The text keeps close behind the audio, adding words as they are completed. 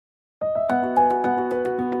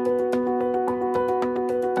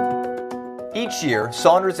Each year,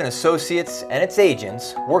 Saunders and Associates and its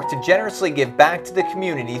agents work to generously give back to the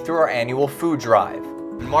community through our annual food drive.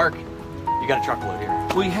 Mark, you got a truckload here.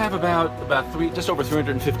 We have just over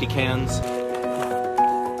 350 cans.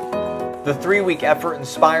 The 3-week effort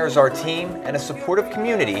inspires our team and a supportive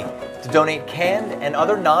community to donate canned and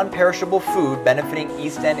other non-perishable food benefiting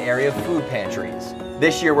East End area food pantries.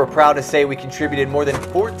 This year, we're proud to say we contributed more than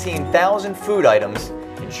 14,000 food items,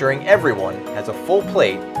 ensuring everyone has a full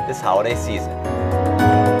plate this holiday season.